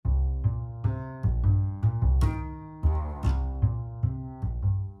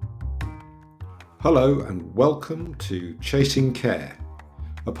Hello and welcome to Chasing Care,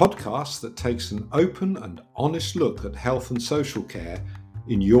 a podcast that takes an open and honest look at health and social care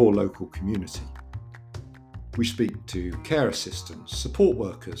in your local community. We speak to care assistants, support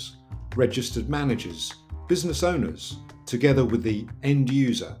workers, registered managers, business owners, together with the end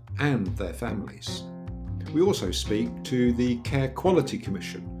user and their families. We also speak to the Care Quality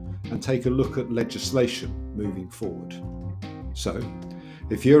Commission and take a look at legislation moving forward. So,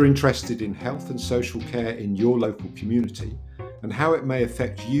 if you're interested in health and social care in your local community and how it may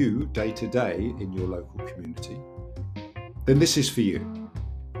affect you day to day in your local community, then this is for you.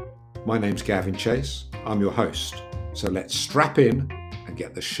 My name's Gavin Chase, I'm your host, so let's strap in and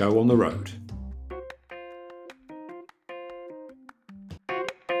get the show on the road.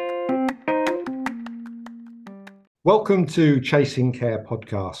 Welcome to Chasing Care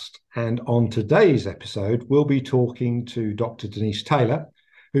podcast, and on today's episode we'll be talking to Dr. Denise Taylor,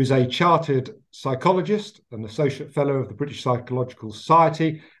 who's a chartered psychologist, an associate fellow of the British Psychological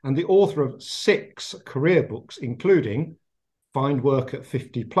Society, and the author of 6 career books, including Find Work at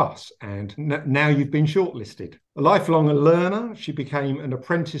 50 Plus, and Now You've Been Shortlisted. A lifelong learner, she became an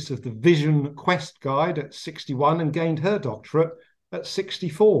apprentice of the Vision Quest Guide at 61 and gained her doctorate at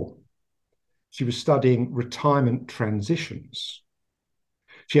 64. She was studying retirement transitions.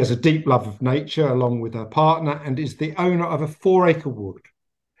 She has a deep love of nature along with her partner and is the owner of a 4-acre wood.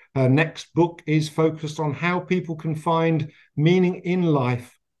 Her next book is focused on how people can find meaning in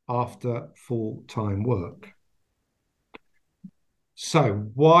life after full-time work. So,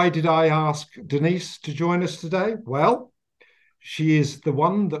 why did I ask Denise to join us today? Well, she is the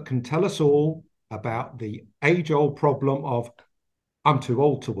one that can tell us all about the age-old problem of I'm too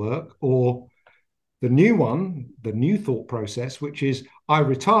old to work, or the new one, the new thought process, which is I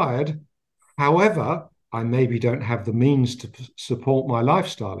retired, however, I maybe don't have the means to support my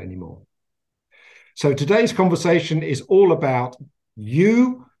lifestyle anymore. So today's conversation is all about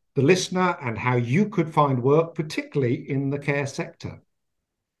you, the listener, and how you could find work, particularly in the care sector.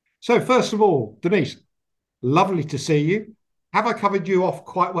 So first of all, Denise, lovely to see you. Have I covered you off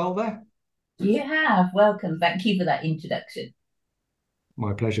quite well there? You have. Welcome. Thank you for that introduction.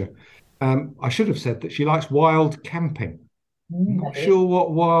 My pleasure. I should have said that she likes wild camping. Not sure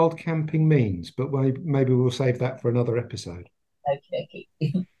what wild camping means, but maybe we'll save that for another episode. Okay.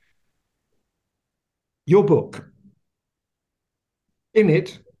 Your book. In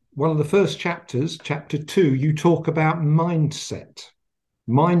it, one of the first chapters, chapter 2, you talk about mindset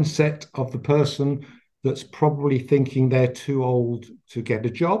of the person that's probably thinking they're too old to get a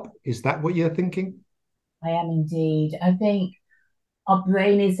job. Is that what you're thinking? I am indeed. I think our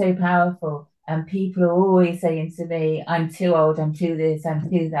brain is so powerful, and people are always saying to me, I'm too old, I'm too this, I'm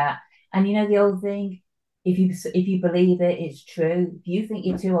too that. And you know the old thing, if you believe it, it's true. If you think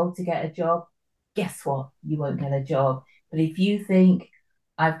you're too old to get a job, guess what? You won't get a job. But if you think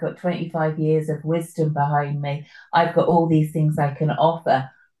I've got 25 years of wisdom behind me, I've got all these things I can offer,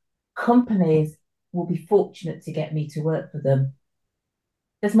 companies will be fortunate to get me to work for them.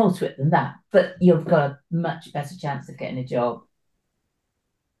 There's more to it than that, but you've got a much better chance of getting a job.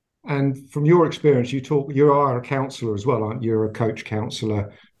 And from your experience, you are a counsellor as well, aren't you? You're a coach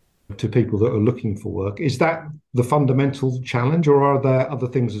counsellor to people that are looking for work. Is that the fundamental challenge, or are there other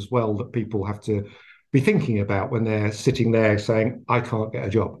things as well that people have to be thinking about when they're sitting there saying, I can't get a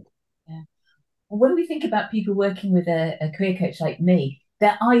job? Yeah. When we think about people working with a career coach like me,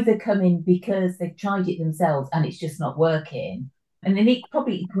 they're either coming because they've tried it themselves and it's just not working. And then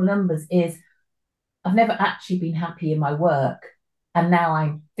probably equal numbers is I've never actually been happy in my work. And now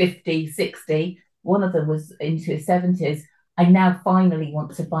I'm 50, 60. One of them was into his 70s. I now finally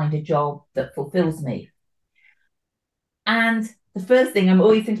want to find a job that fulfills me. And the first thing I'm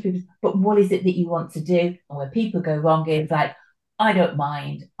always saying to people is, but what is it that you want to do? And where people go wrong is like, I don't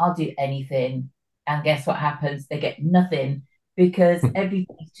mind. I'll do anything. And guess what happens? They get nothing because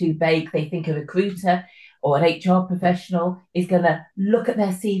everything's too vague. They think a recruiter or an HR professional is going to look at their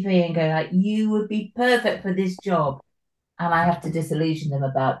CV and go like, you would be perfect for this job. And I have to disillusion them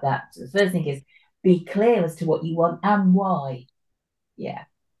about that. So the first thing is be clear as to what you want and why. Yeah.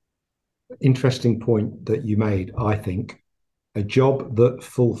 Interesting point that you made, I think. A job that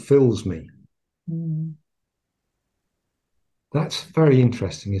fulfills me. Mm. That's very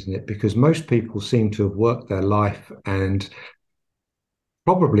interesting, isn't it? Because most people seem to have worked their life and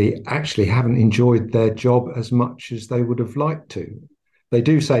probably actually haven't enjoyed their job as much as they would have liked to. They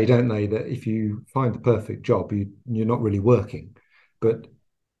do say, don't they, that if you find the perfect job, you're not really working. But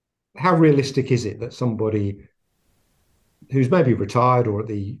how realistic is it that somebody who's maybe retired or at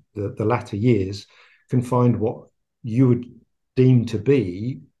the latter years can find what you would deem to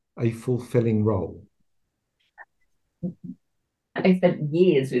be a fulfilling role? I spent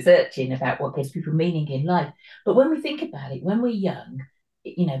years researching about what gives people meaning in life. But when we think about it, when we're young,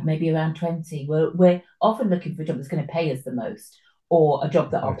 maybe around 20, we're often looking for a job that's going to pay us the most, or a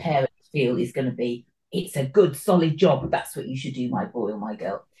job that our Yes. parents feel is going to be, it's a good, solid job. That's what you should do, my boy or my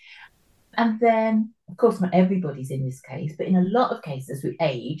girl. And then, of course, not everybody's in this case, but in a lot of cases, we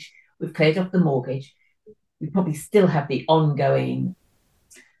age, we've cleared off the mortgage, we probably still have the ongoing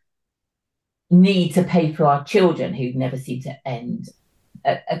need to pay for our children who never seem to end,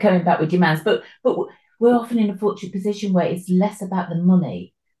 coming back with demands. But we're often in a fortunate position where it's less about the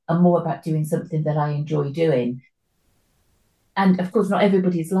money and more about doing something that I enjoy doing. And of course, not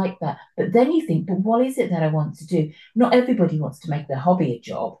everybody's like that. But then you think, but what is it that I want to do? Not everybody wants to make their hobby a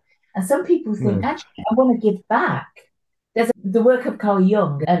job. And some people think, No. actually, I want to give back. The work of Carl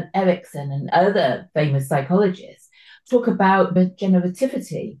Jung and Erickson and other famous psychologists talk about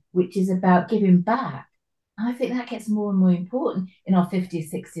regenerativity, which is about giving back. And I think that gets more and more important in our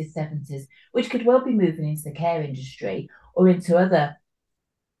 50s, 60s, 70s, which could well be moving into the care industry or into other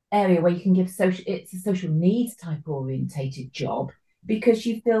area where you can give it's a social needs type orientated job because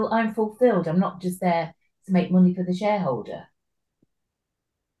you feel I'm fulfilled. I'm not just there to make money for the shareholder.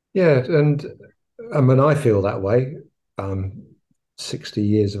 Yeah, and I mean, I feel that way. I'm 60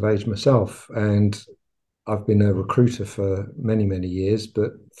 years of age myself, and I've been a recruiter for many, many years.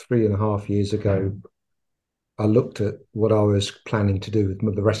 But 3.5 years ago, I looked at what I was planning to do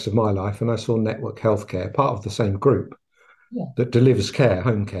with the rest of my life, and I saw network healthcare, part of the same group Yeah. that delivers care,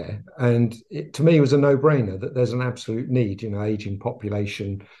 home care. And to me, it was a no-brainer that there's an absolute need, aging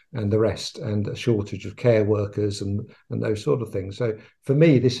population and the rest, and a shortage of care workers and those sort of things. So for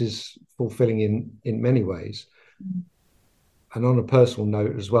me, this is fulfilling in many ways. Mm. And on a personal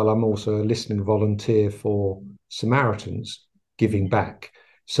note as well, I'm also a listening volunteer for Samaritans, giving back.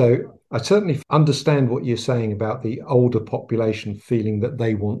 So I certainly understand what you're saying about the older population feeling that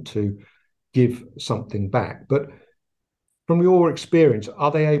they want to give something back. But from your experience,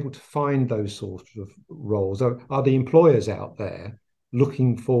 are they able to find those sorts of roles? Are the employers out there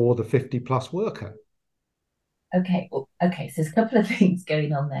looking for the 50 plus worker? Okay. So there's a couple of things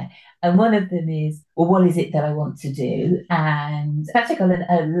going on there, and one of them is, well, what is it that I want to do? And actually, got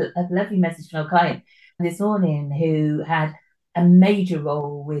a lovely message from a client this morning who had a major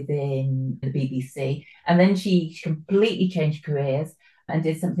role within the BBC, and then she completely changed careers and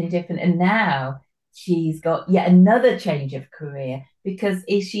did something different, and now she's got yet another change of career because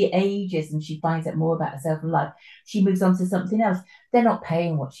as she ages and she finds out more about herself and life, she moves on to something else. They're not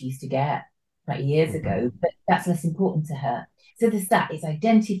paying what she used to get 20 years Mm-hmm. ago, but that's less important to her. So there's that, it's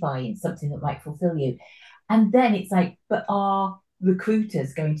identifying something that might fulfill you. And then it's like, but are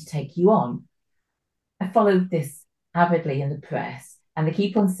recruiters going to take you on? I followed this avidly in the press, and they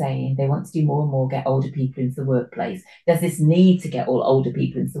keep on saying they want to do more and more get older people into the workplace. There's this need to get all older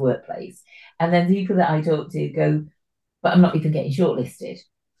people into the workplace. And then the people that I talk to go, but I'm not even getting shortlisted.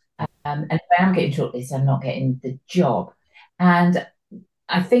 And if I am getting shortlisted, I'm not getting the job. And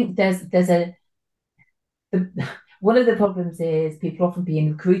I think there's a one of the problems is people often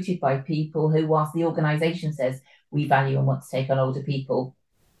being recruited by people who, whilst the organisation says we value and want to take on older people,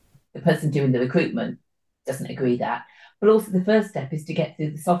 the person doing the recruitment doesn't agree that. But also the first step is to get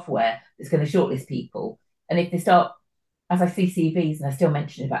through the software that's going to shortlist people. And if they start, as I see CVs, and I still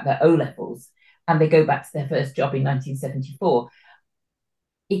mention about their O levels, and they go back to their first job in 1974,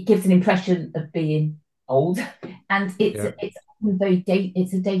 it gives an impression of being old, and Yeah. it's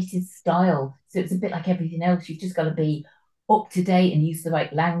it's a dated style. So it's a bit like everything else. You've just got to be up to date and use the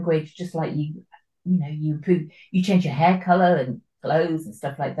right language, just like you improve, you change your hair color and clothes and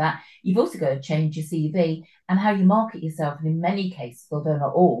stuff like that. You've also got to change your CV and how you market yourself. And in many cases, although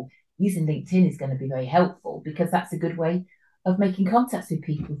not all, using LinkedIn is going to be very helpful because that's a good way of making contacts with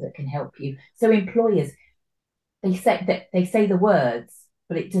people that can help you. So employers, they say the words,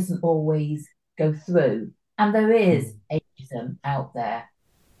 but it doesn't always go through. And there is Mm. ageism out there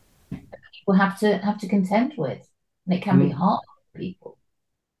that people have to contend with, and it can be Mm. hard for people.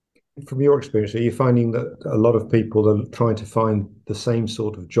 From your experience, are you finding that a lot of people are trying to find the same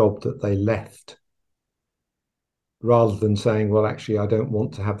sort of job that they left rather than saying, well, actually, I don't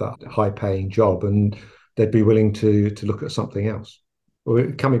want to have that high paying job, and they'd be willing to look at something else?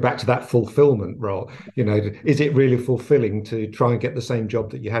 Or coming back to that fulfillment role, is it really fulfilling to try and get the same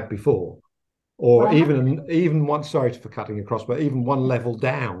job that you had before? Well, Or I have, even one, sorry for cutting across, but even one level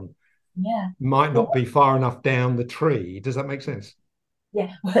down yeah. might Well, not be far enough down the tree. Does that make sense?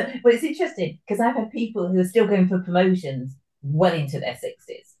 yeah. Well, it's interesting because I've had people who are still going for promotions well into their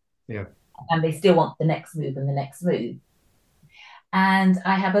 60s Yeah. and they still want the next move and the next move. And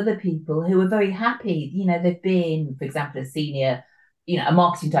I have other people who are very happy. They've been, for example, a senior, a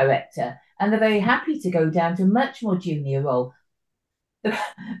marketing director, and they're very happy to go down to a much more junior role.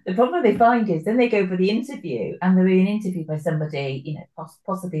 The problem they find is then they go for the interview and they're being interviewed by somebody,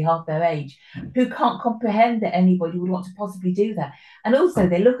 possibly half their age, who can't comprehend that anybody would want to possibly do that. And also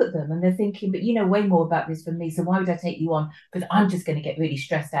they look at them and they're thinking, but you know way more about this than me, so why would I take you on? Because I'm just going to get really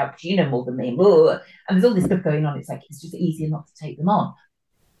stressed out because you know more than me. And there's all this stuff going on. It's like, it's just easier not to take them on.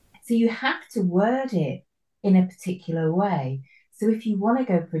 So you have to word it in a particular way. So if you want to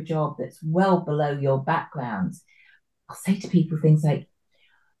go for a job that's well below your background, I'll say to people things like,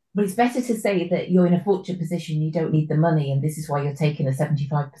 but it's better to say that you're in a fortunate position, you don't need the money, and this is why you're taking a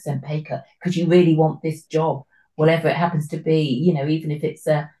 75% pay cut because you really want this job, whatever it happens to be, even if it's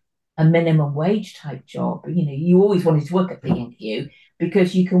a minimum wage type job. You always wanted to work at B&Q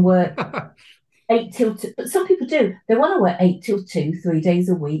because you can work 8 till 2. But some people do. They want to work 8 till 2, 3 days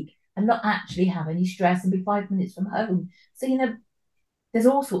a week, and not actually have any stress and be 5 minutes from home. So, there's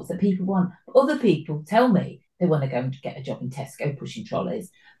all sorts that people want. Other people tell me they want to go and get a job in Tesco pushing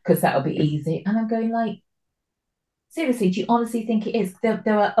trolleys because that'll be easy. And I'm going like, seriously, do you honestly think it is? There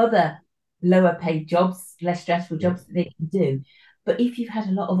are other lower paid jobs, less stressful jobs that they can do. But if you've had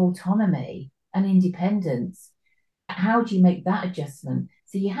a lot of autonomy and independence, how do you make that adjustment?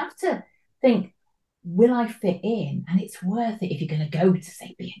 So you have to think, will I fit in? And it's worth it if you're going to go to,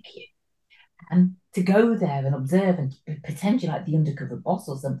 say, B&Q. And to go there and observe and pretend you're like the undercover boss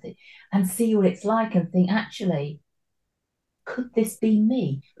or something and see what it's like and think, actually, could this be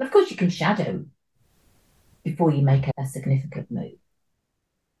me? And of course, you can shadow before you make a significant move.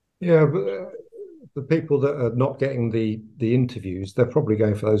 Yeah, but the people that are not getting the interviews, they're probably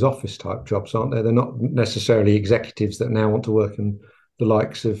going for those office type jobs, aren't they? They're not necessarily executives that now want to work in the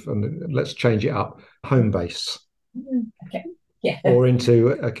likes of, and let's change it up, home base. Okay. Yeah. Or into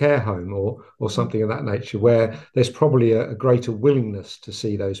a care home or something of that nature, where there's probably a greater willingness to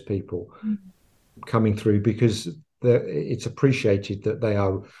see those people coming through because it's appreciated that they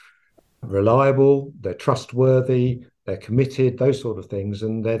are reliable, they're trustworthy, they're committed, those sort of things,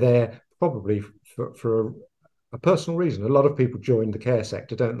 and they're there probably for a personal reason. A lot of people join the care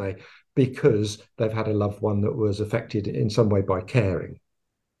sector, don't they, because they've had a loved one that was affected in some way by caring.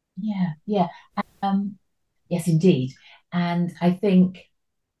 Yeah. Yes, indeed. And I think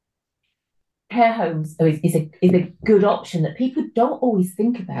care homes is a good option that people don't always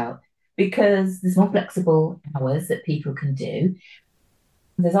think about because there's more flexible hours that people can do.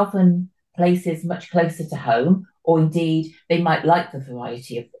 There's often places much closer to home, or indeed they might like the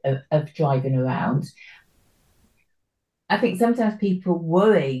variety of driving around. I think sometimes people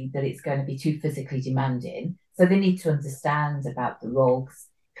worry that it's going to be too physically demanding, so they need to understand about the role.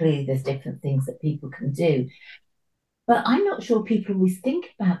 Clearly, there's different things that people can do. But I'm not sure people always think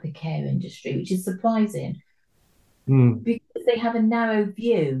about the care industry, which is surprising because they have a narrow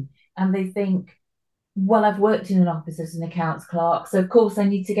view and they think, well, I've worked in an office as an accounts clerk, so of course I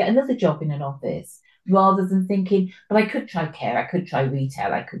need to get another job in an office, rather than thinking, but I could try care, I could try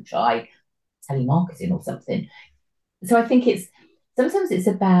retail, I could try telemarketing or something. So I think sometimes it's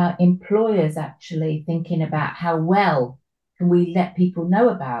about employers actually thinking about how well can we let people know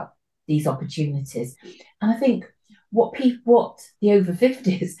about these opportunities. And I think what the over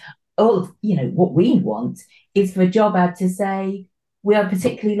 50s, what we want is for a job ad to say, we are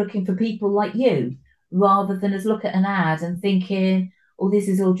particularly looking for people like you, rather than us look at an ad and thinking, oh, this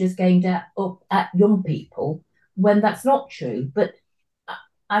is all just aimed at young people, when that's not true. But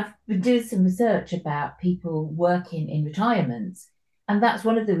I've been doing some research about people working in retirement, and that's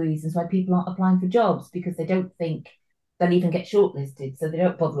one of the reasons why people aren't applying for jobs, because they don't think they'll even get shortlisted, so they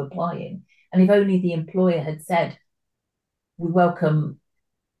don't bother applying. And if only the employer had said, we welcome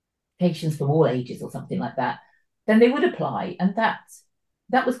patients from all ages or something like that, then they would apply. And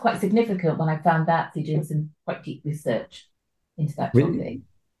that was quite significant when I found that through doing some quite deep research into that topic.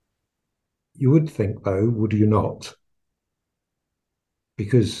 You would think, though, would you not?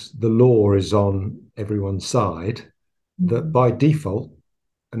 Because the law is on everyone's side, that by default,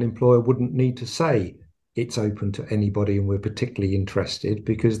 an employer wouldn't need to say it's open to anybody and we're particularly interested,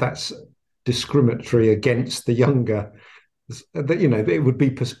 because that's discriminatory against the younger.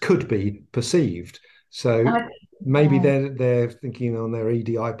 That could be perceived. So maybe they're thinking on their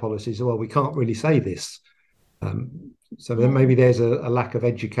EDI policies, well, we can't really say this. So then maybe there's a lack of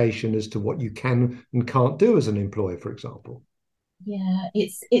education as to what you can and can't do as an employer, for example. Yeah,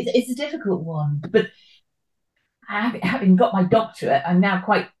 it's a difficult one, but having got my doctorate, I'm now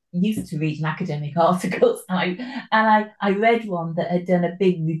quite used to reading academic articles. I read one that had done a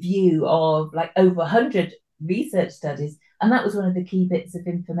big review of like over 100 research studies And that was one of the key bits of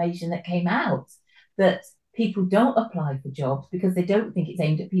information that came out, that people don't apply for jobs because they don't think it's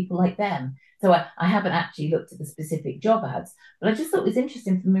aimed at people like them. So I haven't actually looked at the specific job ads, but I just thought it was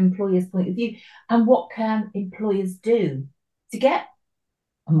interesting from an employer's point of view. And what can employers do to get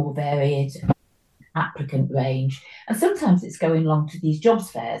a more varied applicant range? And sometimes it's going along to these jobs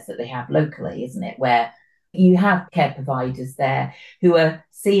fairs that they have locally, isn't it? Where you have care providers there who are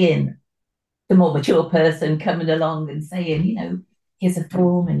seeing the more mature person coming along and saying, here's a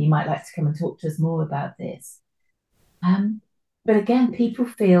form and you might like to come and talk to us more about this. But again, people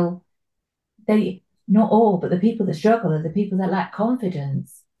feel not all, but the people that struggle are the people that lack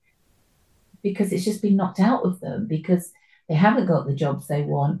confidence because it's just been knocked out of them because they haven't got the jobs they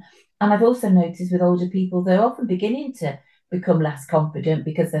want. And I've also noticed with older people, they're often beginning to become less confident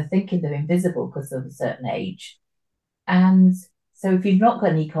because they're thinking they're invisible because of a certain age. And so if you've not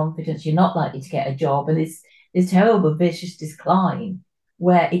got any confidence, you're not likely to get a job. And it's this terrible vicious decline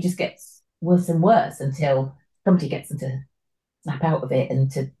where it just gets worse and worse until somebody gets them to snap out of it and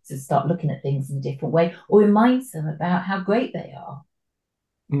to start looking at things in a different way or reminds them about how great they are.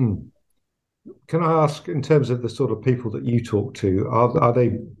 Mm. Can I ask, in terms of the sort of people that you talk to, are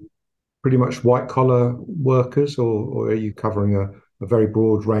they pretty much white collar workers, or are you covering a very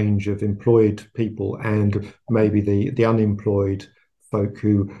broad range of employed people and maybe the unemployed folk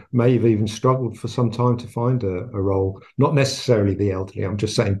who may have even struggled for some time to find a role? Not necessarily the elderly. I'm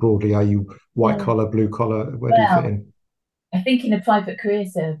just saying broadly, are you white collar, blue collar? Where do you fit in? I think in a private career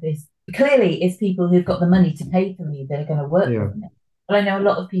service, clearly it's people who've got the money to pay for me that are going to work for me. But I know a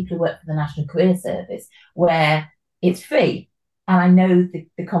lot of people who work for the National Career Service where it's free. And I know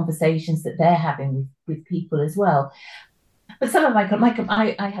the conversations that they're having with people as well. But some of I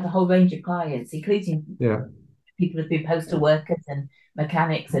have a whole range of clients, including people who've been postal workers and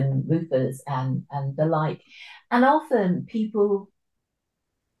mechanics and roofers and the like. And often people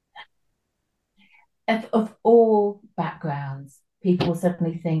of all backgrounds, people will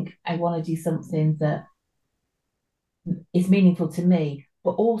suddenly think, I want to do something that is meaningful to me,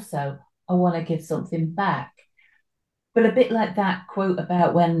 but also I want to give something back. But a bit like that quote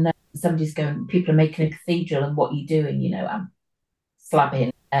about when somebody's going, people are making a cathedral and what are you doing? I'm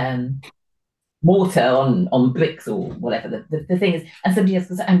slabbing mortar on bricks or whatever the thing is. And somebody else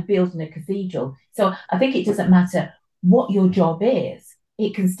goes, I'm building a cathedral. So I think it doesn't matter what your job is.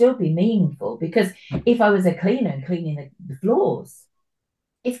 It can still be meaningful because if I was a cleaner and cleaning the floors,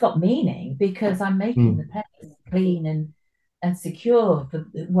 it's got meaning because I'm making the place clean and secure for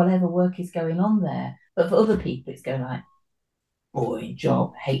whatever work is going on there. But for other people, it's going like, boring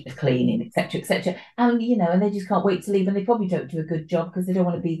job, hate the cleaning, etc., etc. And and they just can't wait to leave, and they probably don't do a good job because they don't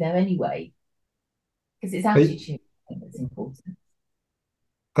want to be there anyway. Because it's attitude that's important.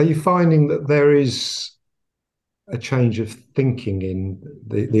 Are you finding that there is a change of thinking in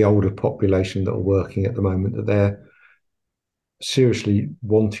the older population that are working at the moment, that they're seriously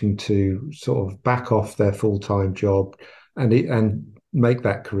wanting to sort of back off their full-time job and make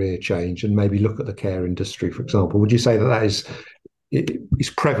that career change and maybe look at the care industry, for example? Would you say that is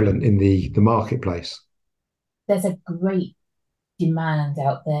prevalent in the marketplace? There's a great demand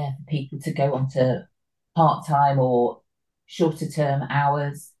out there for people to go on to part-time or shorter term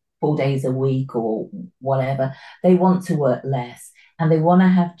hours, 4 days a week or whatever. They want to work less and they want to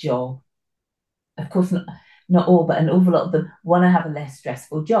have job. Of course, not all, but an awful lot of them want to have a less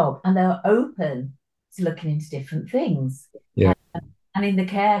stressful job, and they're open to looking into different things. Yeah. And in the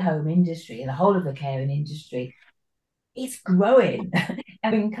care home industry, the whole of the caring industry, it's growing.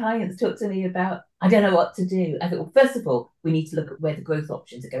 I mean, clients talk to me about, I don't know what to do. I thought, well, first of all, we need to look at where the growth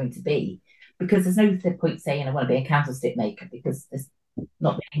options are going to be, because there's no point saying I want to be a candlestick maker because there's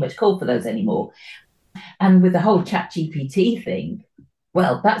not really much call for those anymore. And with the whole ChatGPT thing,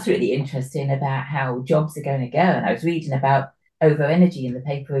 well, that's really interesting about how jobs are going to go. And I was reading about Over Energy in the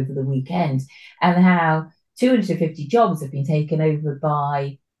paper over the weekend and how 250 jobs have been taken over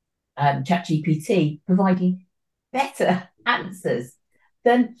by ChatGPT, providing better answers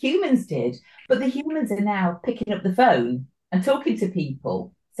than humans did. But the humans are now picking up the phone and talking to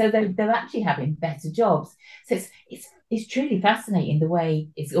people. So they're actually having better jobs. So it's truly fascinating the way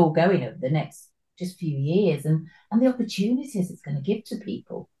it's all going over the next just few years and the opportunities it's going to give to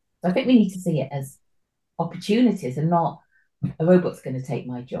people. So I think we need to see it as opportunities and not a robot's going to take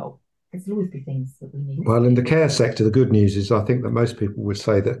my job. There'll always be things that we need. Well, in the care sector, the good news is I think that most people would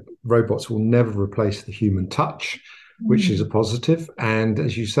say that robots will never replace the human touch, which is a positive. And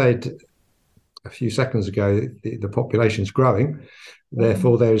as you said a few seconds ago, the population is growing.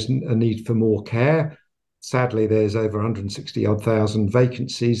 Therefore, there's a need for more care. Sadly, there's over 160,000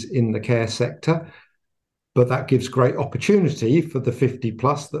 vacancies in the care sector. but that gives great opportunity for the 50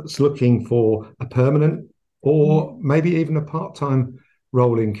 plus that's looking for a permanent or maybe even a part-time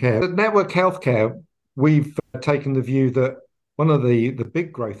role in care. At Network Healthcare, we've taken the view that one of the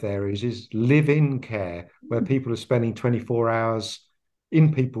big growth areas is live-in care, where people are spending 24 hours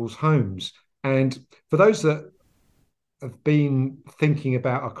in people's homes. And for those that have been thinking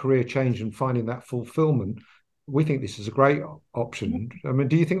about a career change and finding that fulfillment, we think this is a great option. I mean,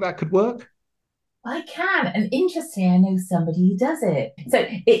 do you think that could work? I can, and interestingly, I know somebody who does it. So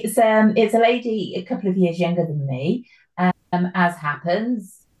it's a lady a couple of years younger than me. As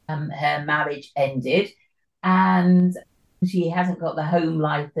happens, her marriage ended, and she hasn't got the home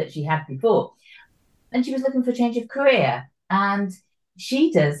life that she had before, and she was looking for a change of career. And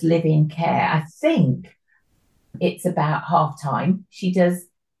she does live in care. I think it's about half time. She does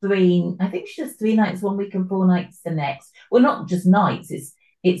three. I think she does 3 nights one week and 4 nights the next. Well, not just nights.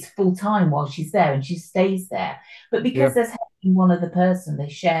 It's full time while she's there, and she stays there. But because Yeah. there's one other person, they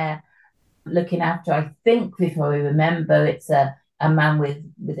share looking after. I think, before I remember, it's a man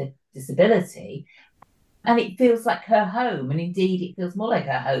with a disability, and it feels like her home. And indeed, it feels more like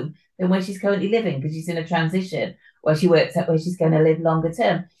her home than where she's currently living, because she's in a transition where she works out where she's going to live longer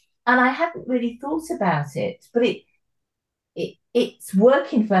term. And I hadn't really thought about it, but it's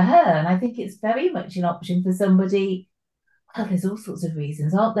working for her, and I think it's very much an option for somebody. Well, there's all sorts of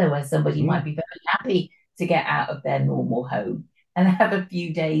reasons, aren't there, where somebody might be very happy to get out of their normal home and have a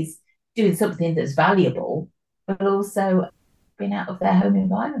few days doing something that's valuable, but also being out of their home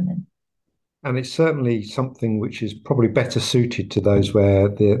environment. And it's certainly something which is probably better suited to those where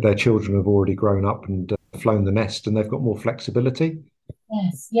their children have already grown up and flown the nest and they've got more flexibility.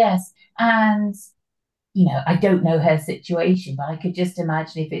 Yes, yes. And, I don't know her situation, but I could just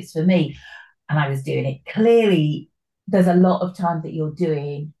imagine if it's for me and I was doing it. Clearly, there's a lot of time that you're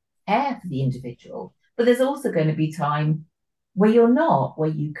doing care for the individual, but there's also going to be time where you're not, where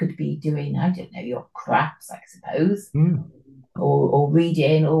you could be doing, I don't know, your crafts, I suppose, Mm, or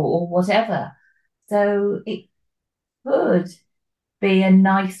reading or whatever. So it could be a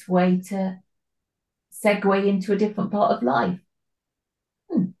nice way to segue into a different part of life.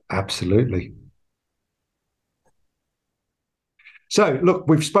 absolutely. So, look,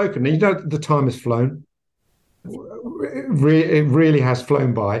 we've spoken. You know, the time has flown. It really has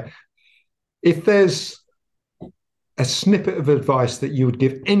flown by. If there's a snippet of advice that you would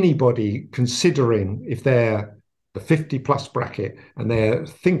give anybody considering if they're the 50 plus bracket and they're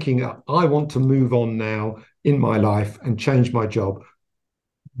thinking, I want to move on now in my life and change my job,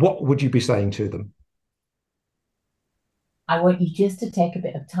 what would you be saying to them? I want you just to take a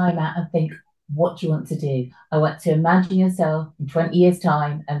bit of time out and think what you want to do. I want to imagine yourself in 20 years'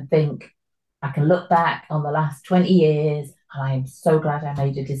 time and think, I can look back on the last 20 years and I am so glad I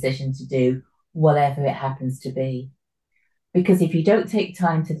made a decision to do whatever it happens to be. Because if you don't take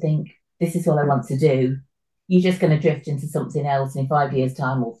time to think, this is what I want to do, you're just going to drift into something else in 5 years'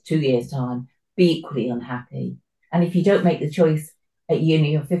 time or 2 years' time, be equally unhappy. And if you don't make the choice at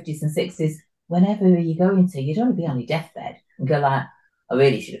uni or 50s and 60s, whenever you're going to, you don't want to be on your deathbed and go like, I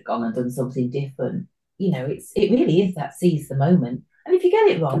really should have gone and done something different. It really is that seize the moment. And if you get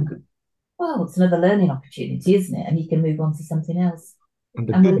it wrong, well, it's another learning opportunity, isn't it? And you can move on to something else. And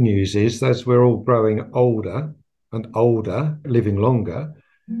the And good news is, as we're all growing older and older, living longer,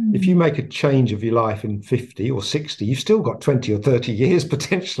 if you make a change of your life in 50 or 60, you've still got 20 or 30 years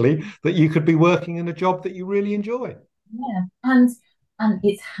potentially that you could be working in a job that you really enjoy. yeah, and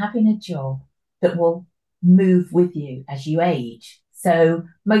it's having a job that will move with you as you age. So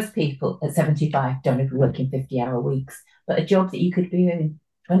most people at 75 don't even work in 50-hour weeks, but a job that you could be doing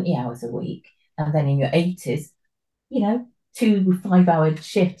 20 hours a week, and then in your 80s, 2 5-hour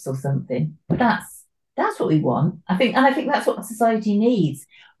shifts or something. That's what we want. I think that's what society needs.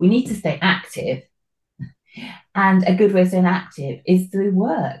 We need to stay active, and a good way of staying active is through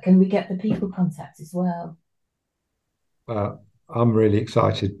work, and we get the people contact as well. Uh, I'm really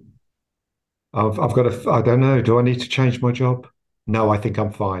excited. I've got a, I don't know, do I need to change my job? No, I think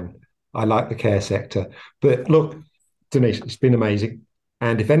I'm fine. I like the care sector. But look, Denise, it's been amazing.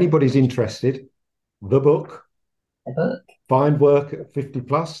 And if anybody's interested, the book, The book. Find Work at 50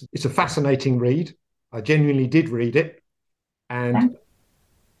 Plus, it's a fascinating read. I genuinely did read it. And Thank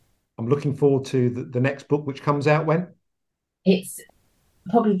I'm looking forward to the next book, which comes out when? It's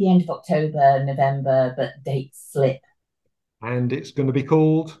probably the end of October, November, but dates slip. And it's going to be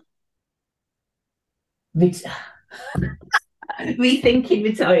called Ret- Rethinking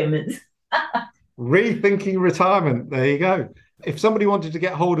retirement. Rethinking Retirement. There you go. If somebody wanted to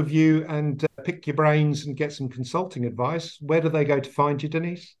get hold of you and pick your brains and get some consulting advice, where do they go to find you,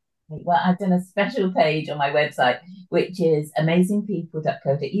 Denise? Well, I've done a special page on my website, which is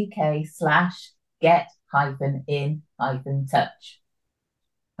amazingpeople.co.uk/get-in-touch.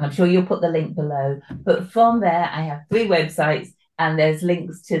 And I'm sure you'll put the link below. But from there, I have 3 websites and there's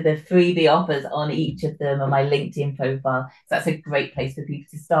links to the freebie offers on each of them on my LinkedIn profile. So that's a great place for people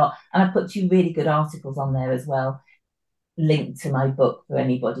to start. And I put 2 really good articles on there as well, linked to my book for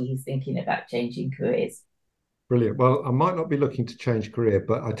anybody who's thinking about changing careers. Brilliant. Well, I might not be looking to change career,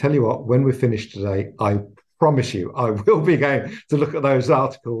 but I tell you what, when we're finished today, I promise you I will be going to look at those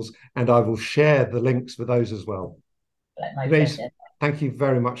articles and I will share the links for those as well. My Denise, pleasure. thank you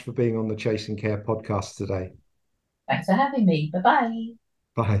very much for being on the Chasing Care podcast today. Thanks for having me. Bye-bye.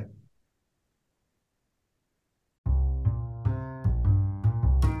 Bye.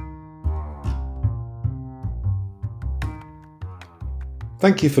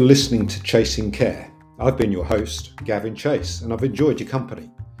 Thank you for listening to Chasing Care. I've been your host, Gavin Chase, and I've enjoyed your company.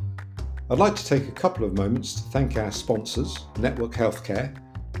 I'd like to take a couple of moments to thank our sponsors, Network Healthcare,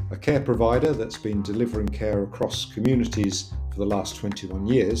 a care provider that's been delivering care across communities for the last 21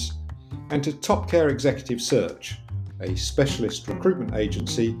 years, and to Top Care Executive Search, a specialist recruitment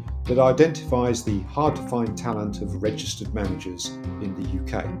agency that identifies the hard-to-find talent of registered managers in the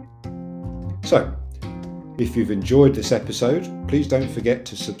UK. So, if you've enjoyed this episode, please don't forget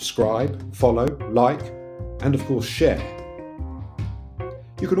to subscribe, follow, like, and of course share.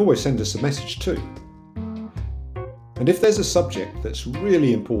 You can always send us a message too. And if there's a subject that's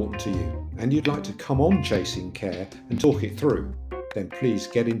really important to you and you'd like to come on Chasing Care and talk it through, then please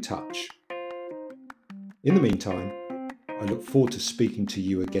get in touch. In the meantime, I look forward to speaking to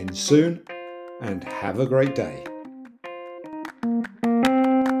you again soon, and have a great day.